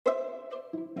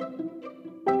Hey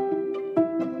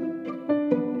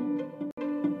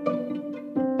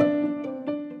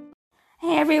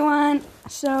everyone,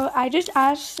 so I just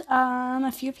asked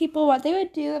a few people what they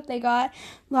would do if they got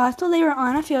lost while they were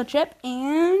on a field trip,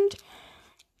 and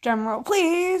drumroll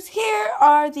please, here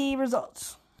are the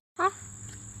results.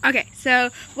 Okay, so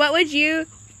what would you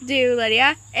do,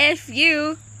 Lydia, if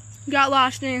you got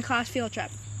lost in a class field trip?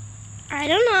 I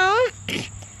don't know.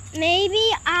 Maybe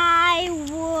I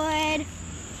would,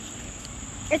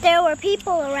 if there were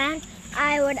people around,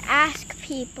 I would ask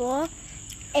people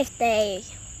if they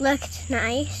looked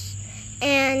nice,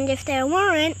 and if there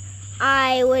weren't,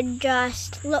 I would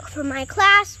just look for my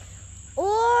class,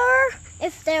 or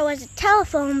if there was a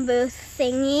telephone booth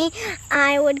thingy,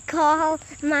 I would call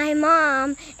my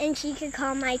mom and she could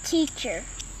call my teacher.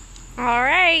 All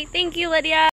right, thank you,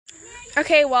 Lydia.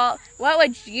 Okay, Walt, what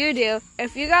would you do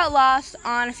if you got lost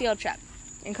on a field trip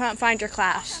and couldn't find your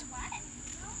class?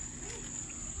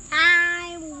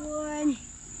 I would,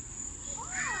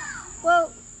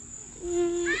 well,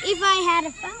 if I had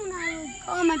a phone, I would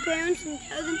call my parents and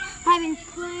tell them I've been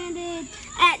planted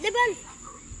at the bus.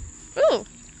 Ooh,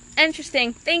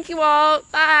 interesting. Thank you,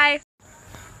 Walt. Bye.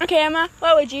 Okay, Emma,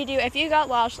 what would you do if you got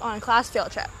lost on a class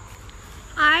field trip?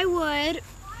 I would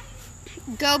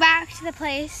go back to the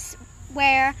place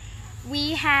where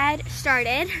we had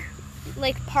started,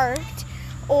 like parked,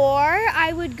 or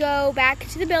I would go back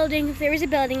to the building if there was a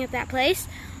building at that place,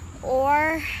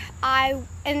 or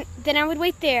then I would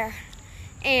wait there.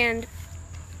 And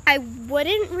I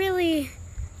wouldn't really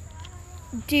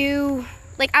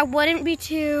I wouldn't be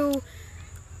too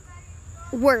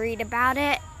worried about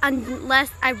it unless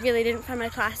I really didn't find my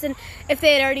class. And if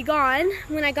they had already gone,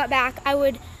 when I got back, I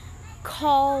would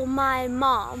call my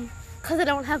mom because I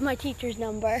don't have my teacher's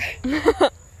number.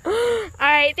 All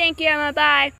right, thank you, Emma.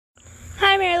 Bye.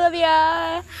 Hi, Mary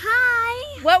Olivia.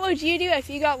 Hi. What would you do if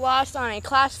you got lost on a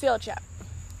class field trip?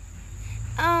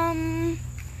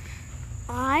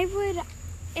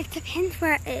 It depends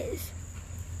where it is.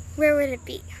 Where would it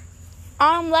be?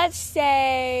 Let's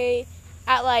say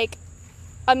at like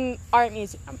an art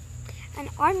museum. An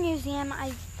art museum,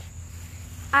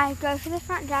 I go to the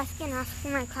front desk and ask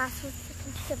where my class was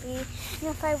supposed to be.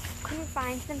 And if I couldn't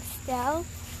find them still,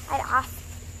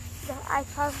 I'd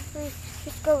probably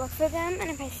just go look for them.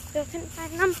 And if I still couldn't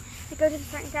find them, I'd go to the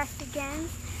front desk again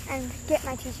and get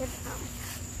my teacher's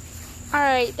phone. All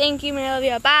right, thank you, Mary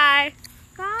Olivia. Bye.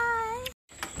 Bye.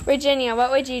 Virginia,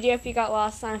 what would you do if you got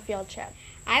lost on a field trip?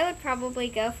 I would probably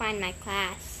go find my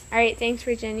class. All right, thanks,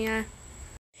 Virginia.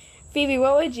 Phoebe,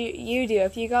 what would you do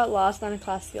if you got lost on a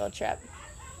class field trip?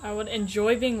 I would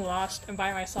enjoy being lost and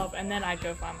by myself, and then I'd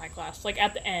go find my class. Like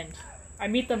at the end. I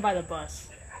meet them by the bus.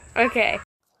 Okay.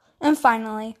 And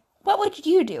finally, what would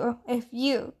you do if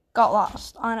you got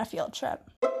lost on a field trip?